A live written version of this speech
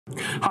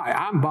Hi,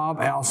 I'm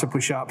Bob Alsop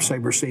with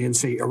ShopSabre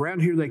CNC.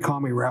 Around here they call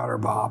me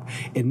RouterBob.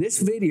 In this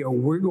video,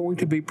 we're going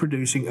to be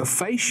producing a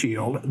face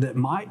shield that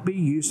might be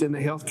used in the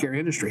healthcare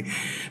industry.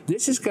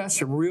 This has got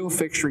some real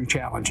fixturing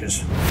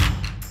challenges.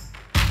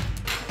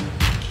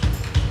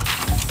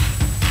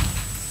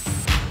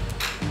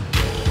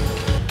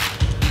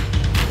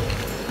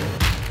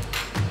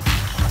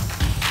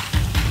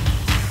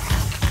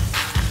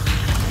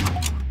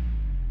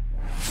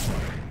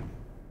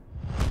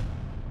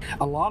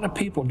 A lot of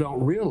people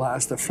don't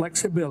realize the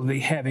flexibility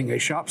having a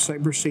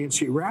ShopSabre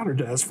CNC router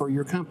does for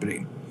your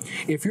company.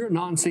 If you're a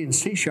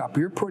non-CNC shop,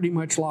 you're pretty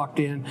much locked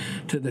in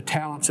to the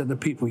talents of the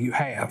people you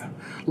have.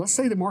 Let's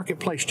say the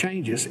marketplace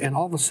changes and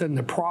all of a sudden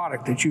the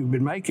product that you've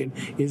been making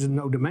is in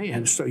no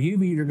demand. So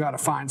you've either got to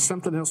find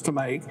something else to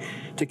make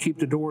to keep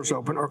the doors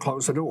open or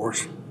close the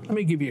doors. Let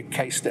me give you a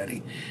case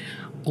study.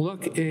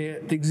 Look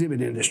at the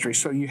exhibit industry.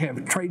 So you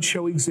have trade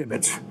show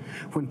exhibits.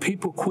 When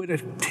people quit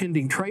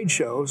attending trade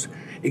shows,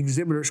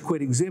 exhibitors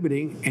quit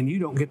exhibiting, and you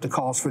don't get the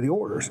calls for the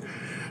orders.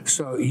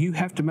 So you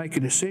have to make a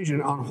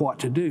decision on what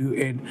to do,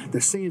 and the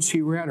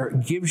CNC router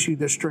gives you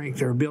the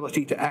strength or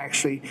ability to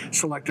actually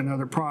select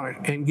another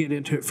product and get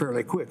into it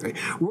fairly quickly.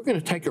 We're going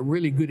to take a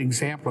really good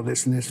example of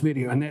this in this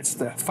video, and that's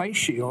the face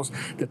shields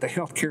that the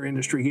healthcare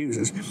industry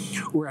uses.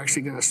 We're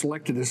actually going to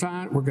select a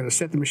design, we're going to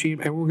set the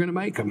machine, and we're going to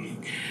make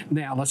them.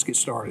 Now let's get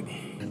started.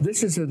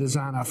 This is a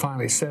design I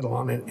finally settled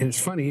on, and it's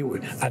funny,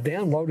 I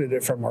downloaded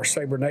it from our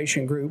Sabre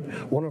Nation group.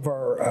 One of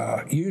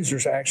our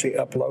users actually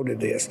uploaded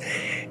this,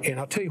 and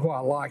I'll tell you why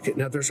I liked it.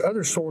 Now, there's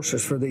other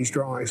sources for these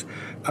drawings.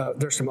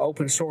 There's some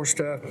open source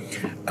stuff.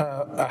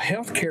 A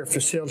healthcare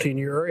facility in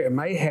your area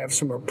may have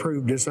some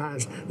approved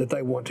designs that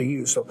they want to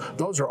use, so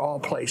those are all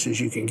places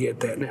you can get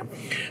that. Now,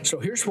 so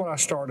here's what I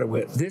started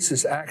with. This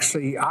is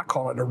actually, I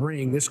call it a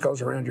ring. This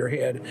goes around your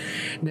head.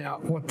 Now,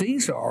 what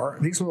these are,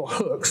 these little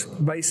hooks,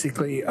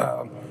 basically,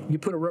 you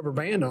put a rubber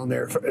band on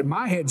there.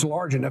 My head's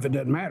large enough, it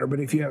doesn't matter, but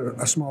if you have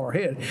a smaller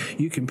head,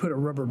 you can put a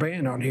rubber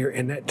band on here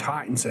and that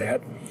tightens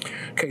that.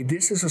 Okay,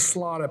 this is a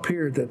slot up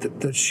here that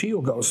the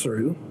shield goes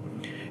through,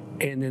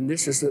 and then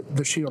this is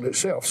the shield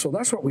itself. So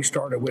that's what we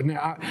started with.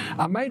 Now,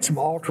 I made some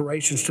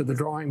alterations to the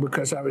drawing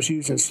because I was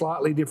using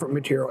slightly different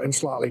material and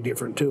slightly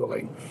different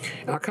tooling.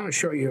 And I'll kind of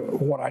show you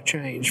what I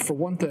changed. For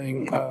one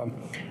thing,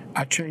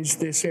 I changed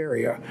this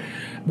area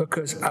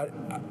because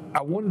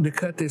I wanted to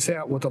cut this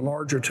out with a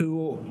larger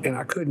tool, and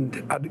I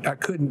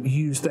couldn't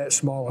use that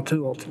smaller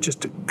tool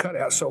just to cut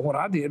out. So what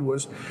I did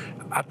was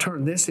I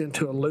turned this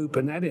into a loop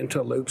and that into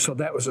a loop, so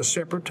that was a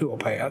separate tool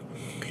path.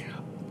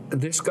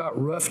 This got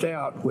roughed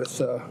out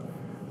with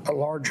a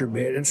larger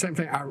bit, and same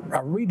thing, I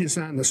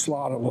redesigned the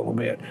slot a little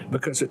bit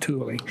because of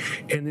tooling.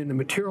 And then the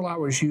material I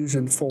was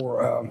using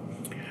for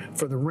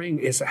the ring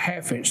is a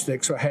 1/2 inch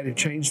thick, so I had to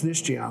change this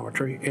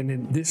geometry, and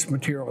then this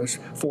material is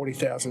 40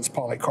 thousandths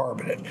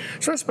polycarbonate.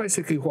 So that's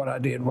basically what I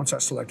did once I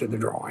selected the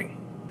drawing.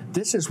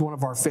 This is one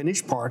of our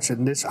finished parts,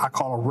 and this I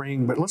call a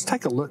ring, but let's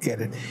take a look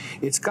at it.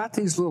 It's got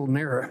these little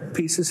narrow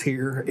pieces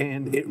here,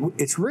 and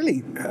it's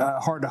really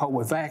hard to hold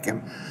with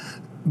vacuum.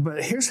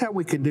 But here's how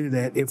we can do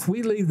that. If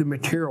we leave the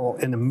material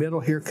in the middle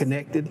here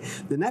connected,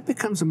 then that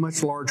becomes a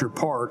much larger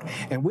part,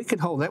 and we can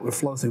hold that with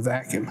flow through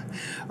vacuum.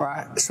 All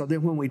right, so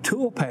then when we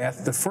tool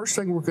path, the first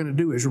thing we're going to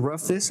do is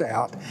rough this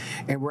out,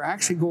 and we're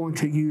actually going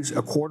to use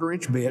a 1/4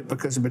 inch bit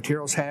because the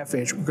material's 1/2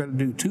 inch. We're going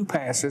to do 2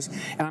 passes,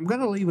 and I'm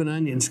going to leave an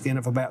onion skin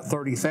of about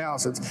 30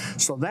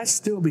 thousandths, so that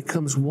still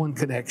becomes one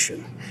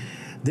connection.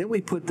 Then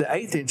we put the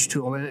 1/8 inch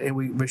tool in it, and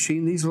we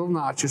machine these little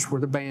notches where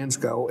the bands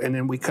go, and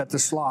then we cut the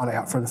slot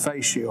out for the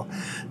face shield.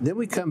 Then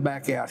we come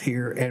back out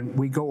here and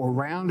we go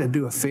around and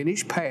do a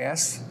finish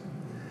pass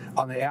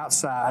on the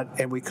outside,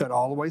 and we cut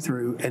all the way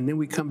through, and then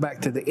we come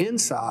back to the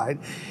inside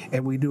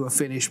and we do a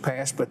finish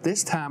pass, but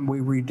this time we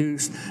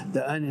reduce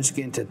the onion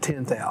skin to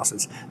 10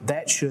 thousandths.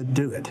 That should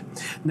do it.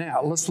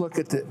 Now let's look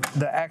at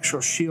the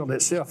actual shield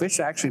itself. It's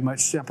actually much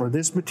simpler.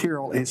 This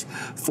material is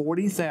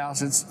 40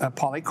 thousandths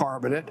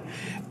polycarbonate.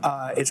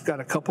 It's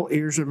got a couple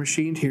ears that are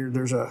machined here.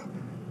 There's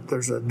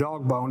a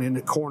dog bone in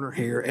the corner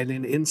here, and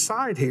then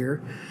inside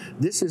here,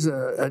 this is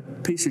a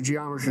piece of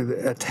geometry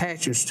that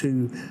attaches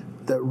to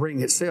the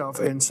ring itself,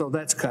 and so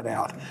that's cut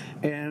out.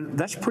 And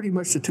that's pretty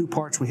much the 2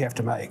 parts we have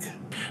to make.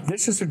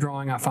 This is the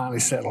drawing I finally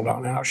settled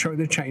on, and I'll show you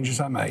the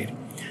changes I made.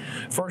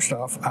 First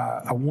off,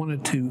 I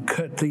wanted to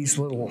cut these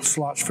little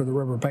slots for the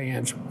rubber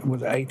bands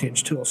with an 1/8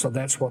 inch tool, so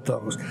that's what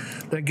those.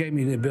 That gave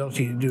me the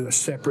ability to do a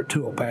separate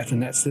tool path,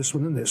 and that's this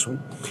one and this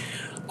one.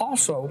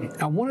 Also,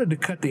 I wanted to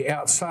cut the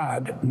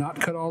outside, not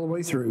cut all the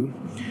way through,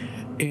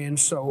 and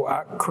so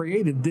I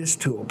created this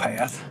tool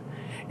path,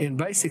 and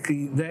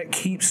basically that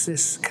keeps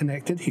this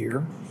connected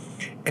here.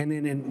 And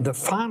then in the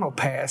final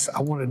pass,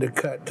 I wanted to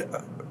cut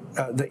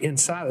the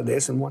inside of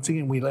this, and once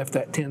again, we left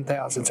that 10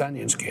 thousandths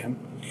onion skin.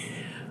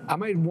 I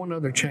made one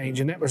other change,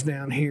 and that was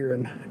down here,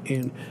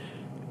 and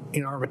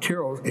our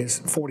material is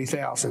 40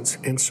 thousandths,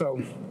 and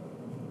so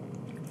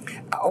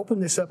I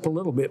opened this up a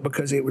little bit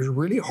because it was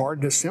really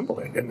hard to assemble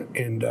it,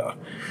 and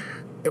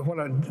And what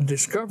I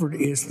discovered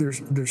is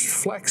there's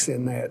flex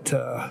in that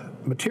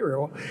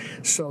material,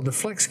 so the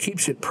flex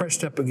keeps it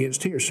pressed up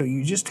against here. So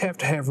you just have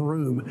to have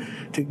room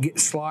to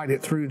slide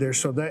it through there,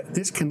 so that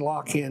this can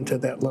lock into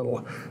that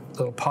little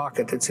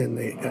pocket that's in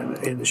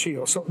the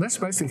shield. So that's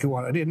basically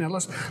what I did. Now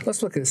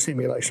let's look at a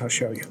simulation. I'll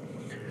show you.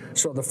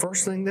 So the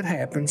first thing that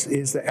happens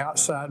is the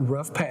outside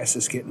rough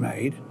passes get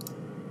made.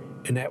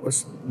 And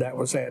that's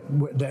a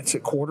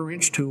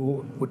 1/4-inch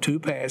tool with 2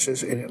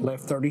 passes, and it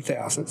left 30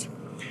 thousandths.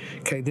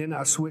 Okay, then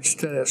I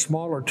switched to a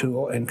smaller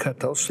tool and cut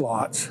those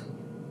slots.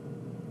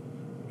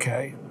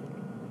 Okay,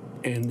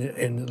 and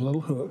the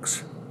little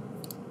hooks.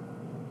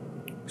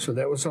 So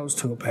that was those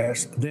tool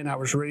passes. Then I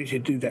was ready to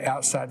do the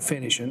outside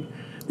finishing.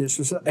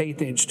 This is an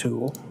 1/8-inch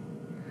tool.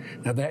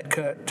 Now that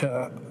cut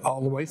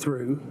all the way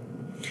through,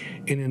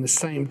 and in the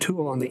same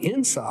tool on the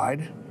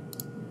inside,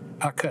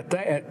 I cut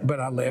that, but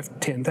I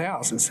left 10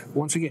 thousandths.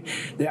 Once again,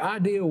 the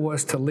idea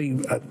was to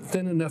leave a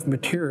thin enough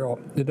material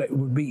that it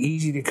would be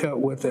easy to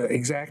cut with an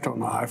X-Acto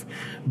knife,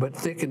 but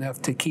thick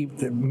enough to keep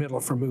the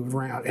middle from moving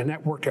around, and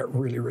that worked out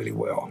really, really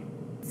well.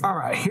 All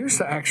right, here's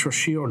the actual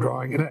shield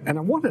drawing, and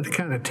I wanted to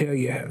kind of tell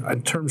you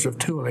in terms of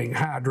tooling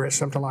how I dress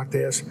something like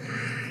this.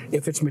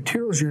 If it's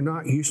materials you're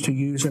not used to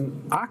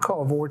using, I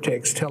call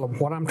Vortex, tell them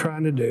what I'm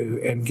trying to do,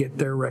 and get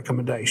their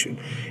recommendation.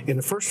 And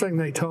the first thing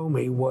they told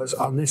me was,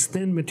 on this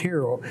thin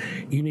material,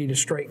 you need a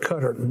straight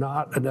cutter,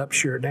 not an up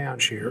shear, down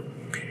shear.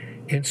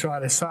 And so I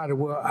decided,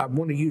 well, I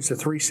want to use the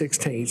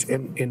 3/16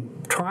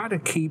 and try to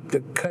keep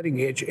the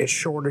cutting edge as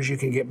short as you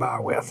can get by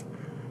with.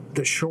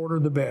 The shorter,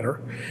 the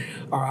better.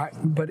 All right,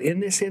 but in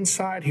this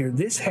inside here,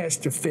 this has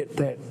to fit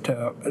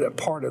that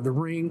part of the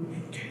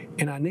ring,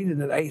 and I needed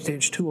an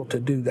 1/8-inch tool to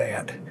do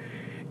that.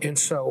 And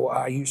so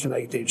I used an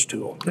 1/8-inch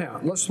tool. Now,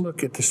 let's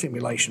look at the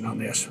simulation on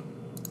this.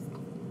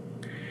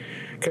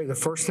 Okay, the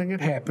first thing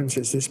that happens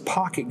is this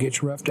pocket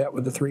gets roughed out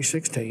with the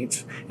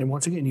 3/16, and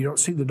once again, you don't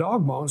see the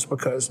dog bones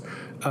because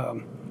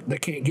they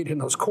can't get in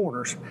those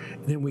corners.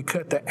 Then we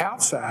cut the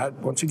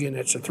outside, once again,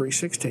 that's a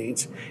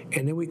 3/16,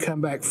 and then we come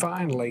back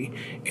finally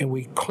and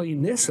we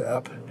clean this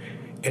up,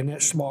 and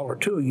that smaller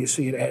tool, you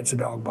see it adds the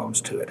dog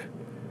bones to it.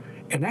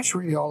 And that's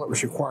really all that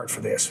was required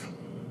for this.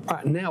 All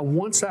right, now,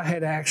 once I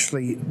had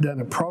actually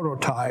done a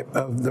prototype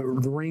of the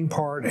ring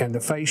part and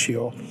the face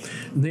shield,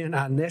 then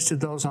I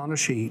nested those on a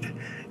sheet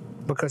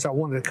because I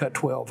wanted to cut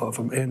 12 of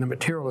them, and the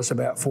material is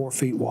about 4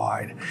 feet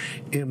wide.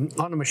 And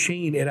on the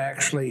machine, it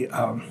actually,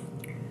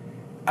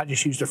 I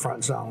just used the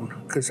front zone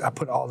because I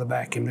put all the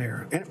back in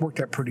there, and it worked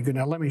out pretty good.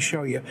 Now let me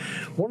show you.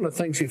 One of the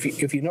things,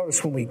 if you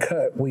notice when we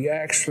cut, we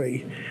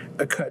actually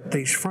cut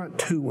these front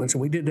 2 ones,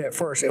 and we did that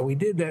first, and we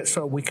did that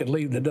so we could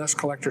leave the dust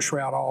collector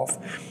shroud off,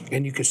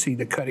 and you could see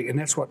the cutting, and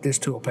that's what this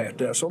tool path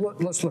does. So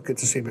let's look at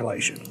the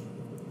simulation.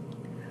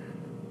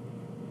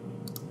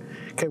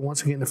 Okay,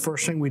 once again, the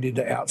first thing we did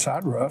the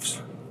outside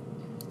roughs,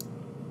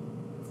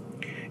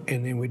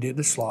 and then we did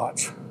the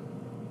slots,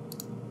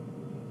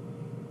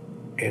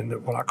 and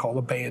what I call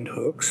the band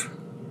hooks,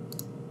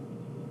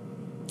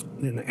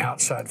 then the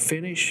outside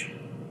finish,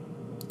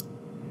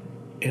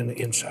 and the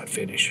inside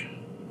finish.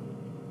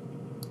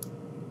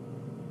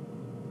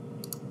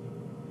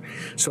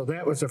 So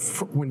that was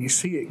when you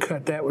see it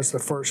cut, that was the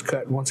first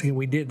cut. Once again,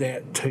 we did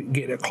that to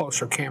get a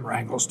closer camera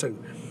angles too.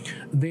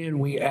 Then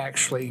we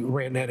actually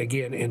ran that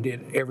again and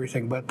did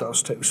everything but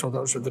those 2. So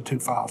those are the 2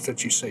 files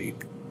that you see.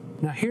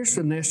 Now here's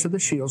the nest of the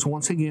shields.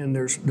 Once again,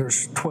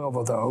 there's 12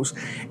 of those,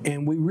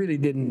 and we really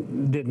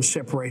didn't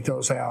separate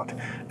those out,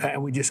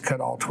 and we just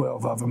cut all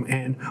 12 of them.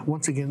 And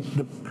once again,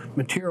 the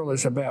material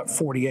is about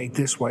 48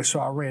 this way, so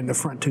I ran the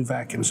front 2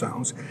 vacuum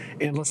zones.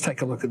 And let's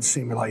take a look at the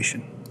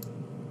simulation.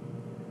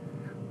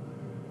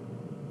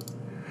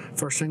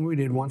 First thing we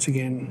did, once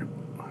again,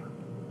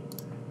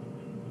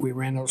 we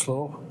ran those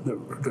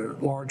the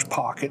large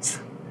pockets,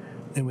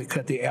 then we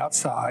cut the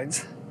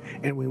outsides,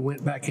 and we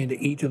went back into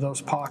each of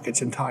those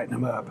pockets and tightened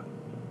them up.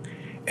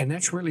 And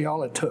that's really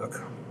all it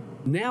took.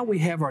 Now we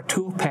have our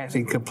tool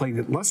pathing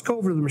completed. Let's go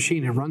over to the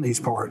machine and run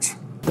these parts.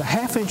 The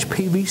 1/2-inch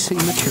PVC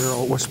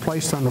material was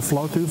placed on the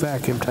flow-through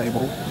vacuum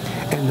table,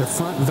 and the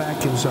front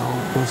vacuum zone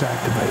was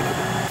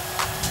activated.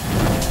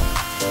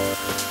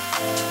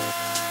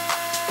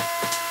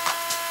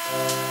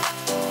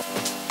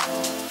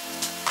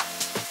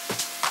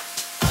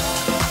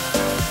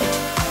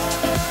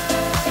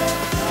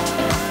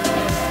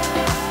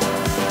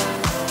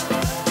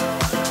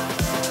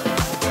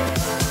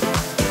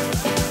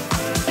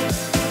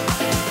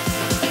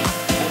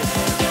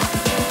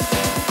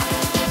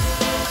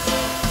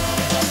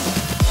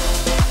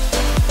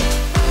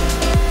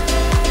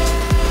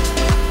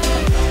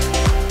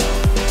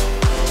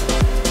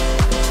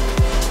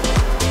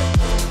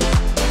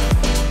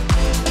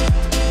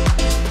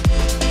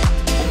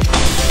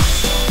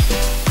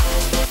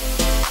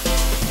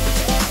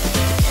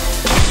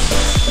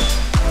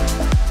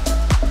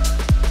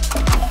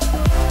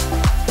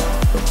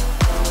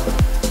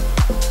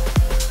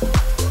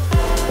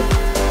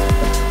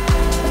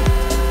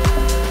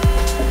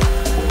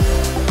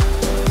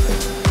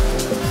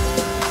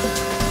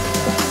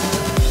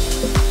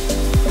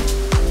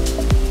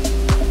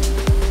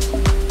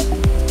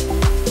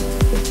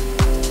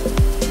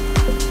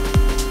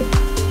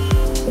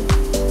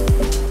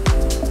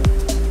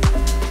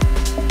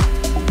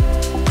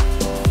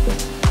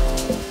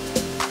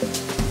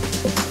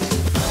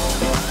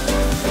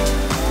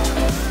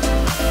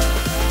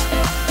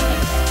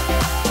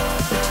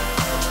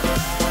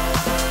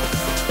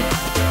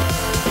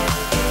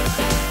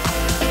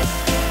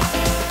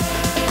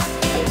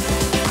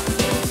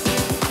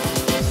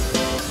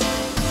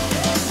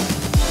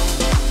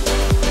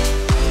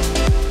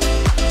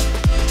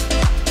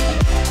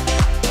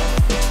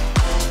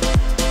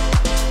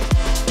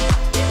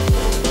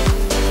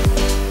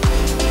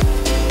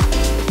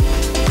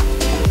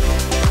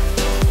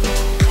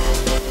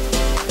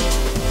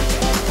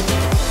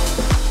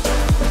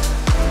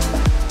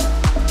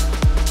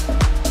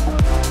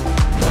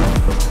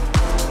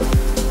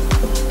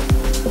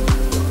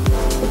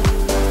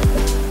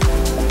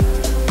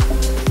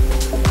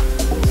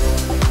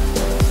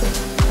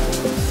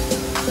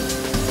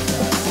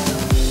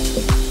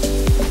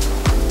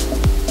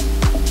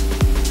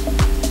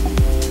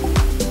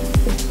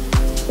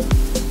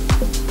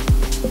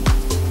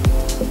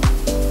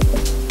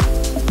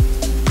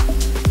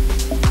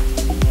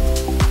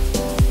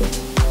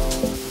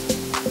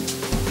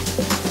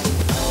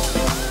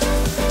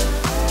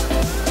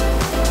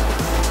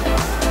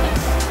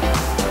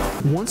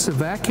 Once the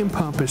vacuum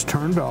pump is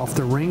turned off,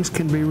 the rings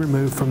can be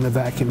removed from the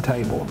vacuum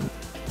table.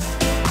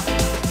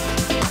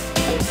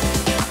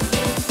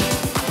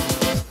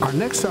 Our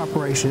next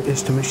operation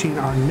is to machine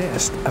our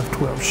nest of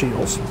 12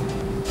 shields.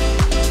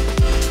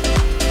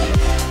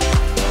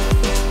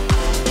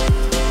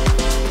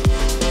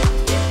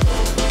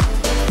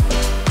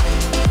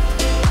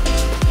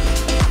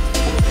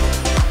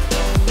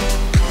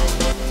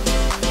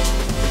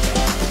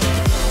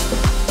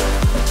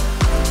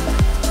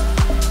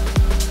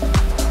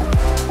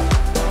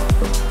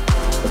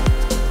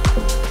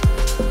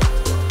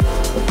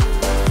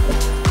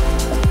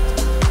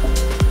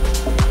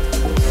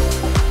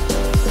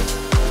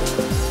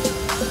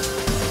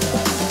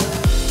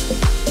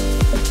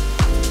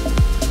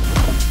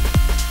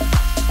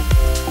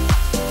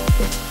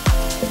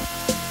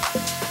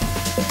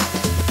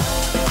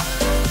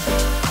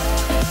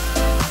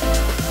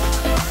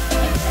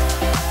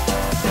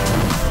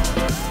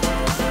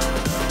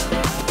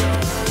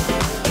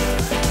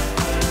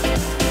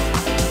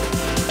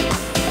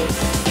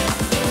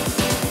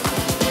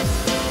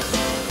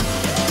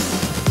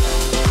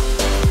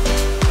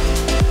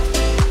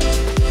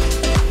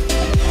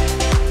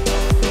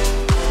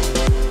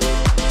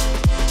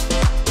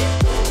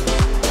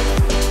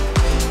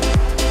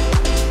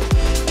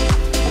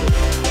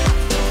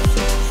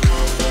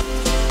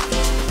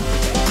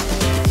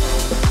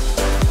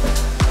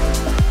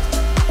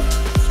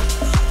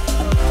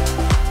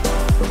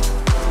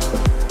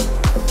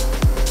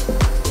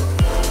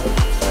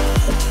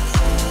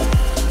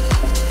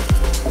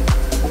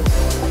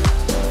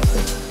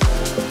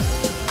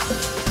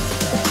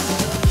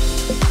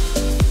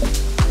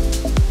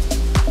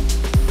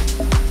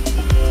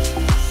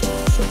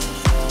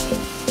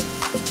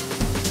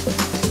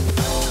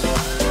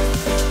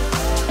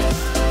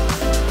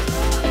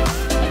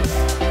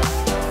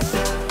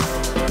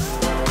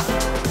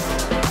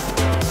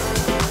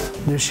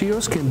 The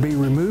shields can be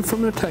removed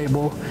from the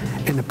table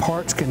and the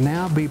parts can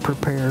now be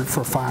prepared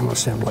for final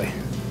assembly.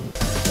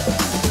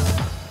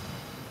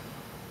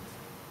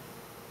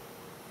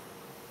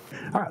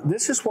 All right,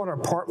 this is what our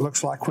part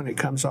looks like when it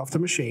comes off the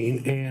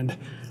machine, and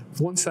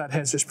one side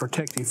has this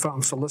protective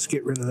foam, so let's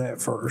get rid of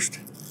that first.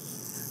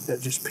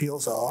 That just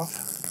peels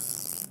off.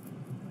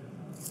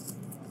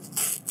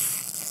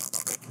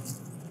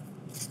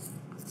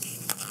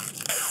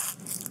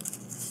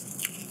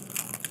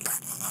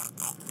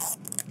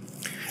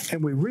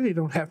 And we really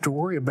don't have to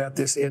worry about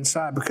this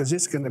inside because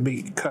it's going to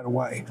be cut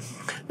away.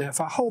 Now, if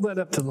I hold that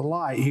up to the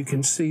light, you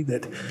can see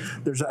that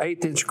there's an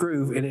 1/8 inch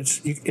groove, and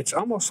it's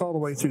almost all the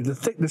way through. The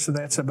thickness of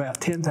that's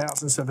about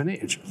 0.010 of an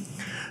inch.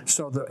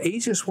 So the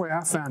easiest way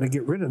I found to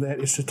get rid of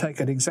that is to take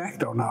an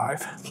X-Acto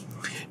knife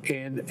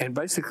and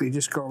basically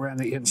just go around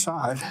the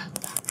inside.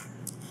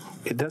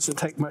 It doesn't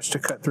take much to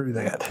cut through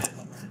that.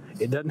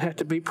 It doesn't have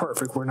to be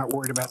perfect. We're not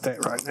worried about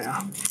that right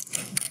now.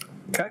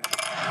 Okay?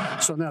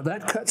 So now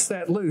that cuts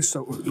that loose,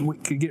 so we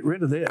can get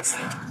rid of this.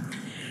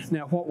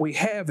 Now what we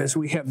have is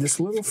we have this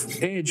little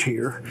edge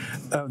here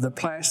of the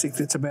plastic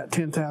that's about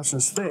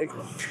 0.010 thick.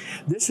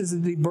 This is a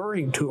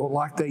deburring tool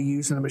like they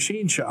use in a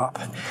machine shop,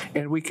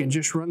 and we can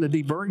just run the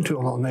deburring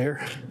tool on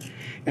there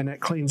and that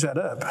cleans that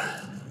up.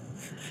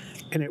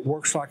 And it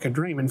works like a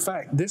dream. In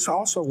fact, this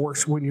also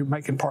works when you're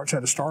making parts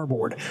out of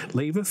starboard.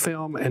 Leave a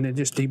film and then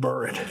just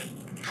deburr it.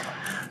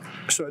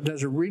 So it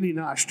does a really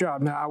nice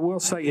job. Now, I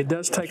will say it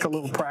does take a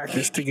little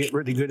practice to get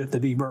really good at the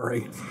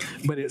deburring,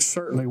 but it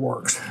certainly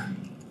works.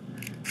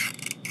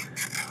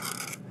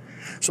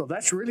 So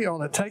that's really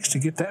all it takes to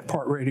get that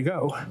part ready to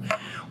go.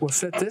 We'll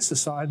set this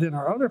aside. Then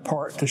our other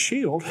part, the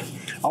shield,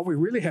 all we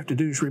really have to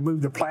do is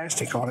remove the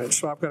plastic on it.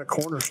 So I've got a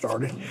corner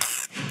started.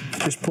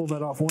 Just pull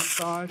that off one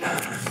side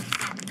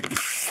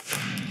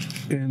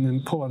and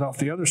then pull it off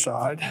the other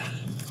side.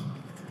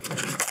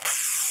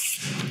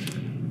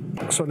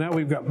 So now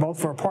we've got both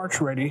of our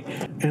parts ready,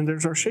 and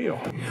there's our shield.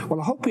 Well,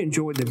 I hope you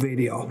enjoyed the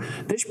video.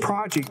 This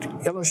project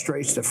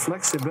illustrates the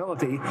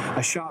flexibility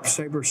a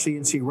ShopSabre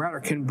CNC router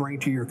can bring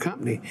to your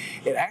company.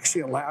 It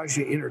actually allows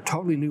you to enter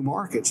totally new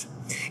markets.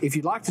 If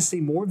you'd like to see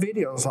more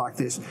videos like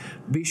this,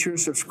 be sure to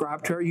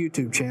subscribe to our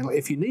YouTube channel.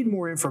 If you need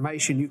more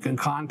information, you can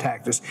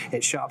contact us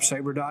at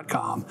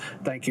ShopSabre.com.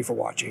 Thank you for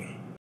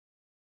watching.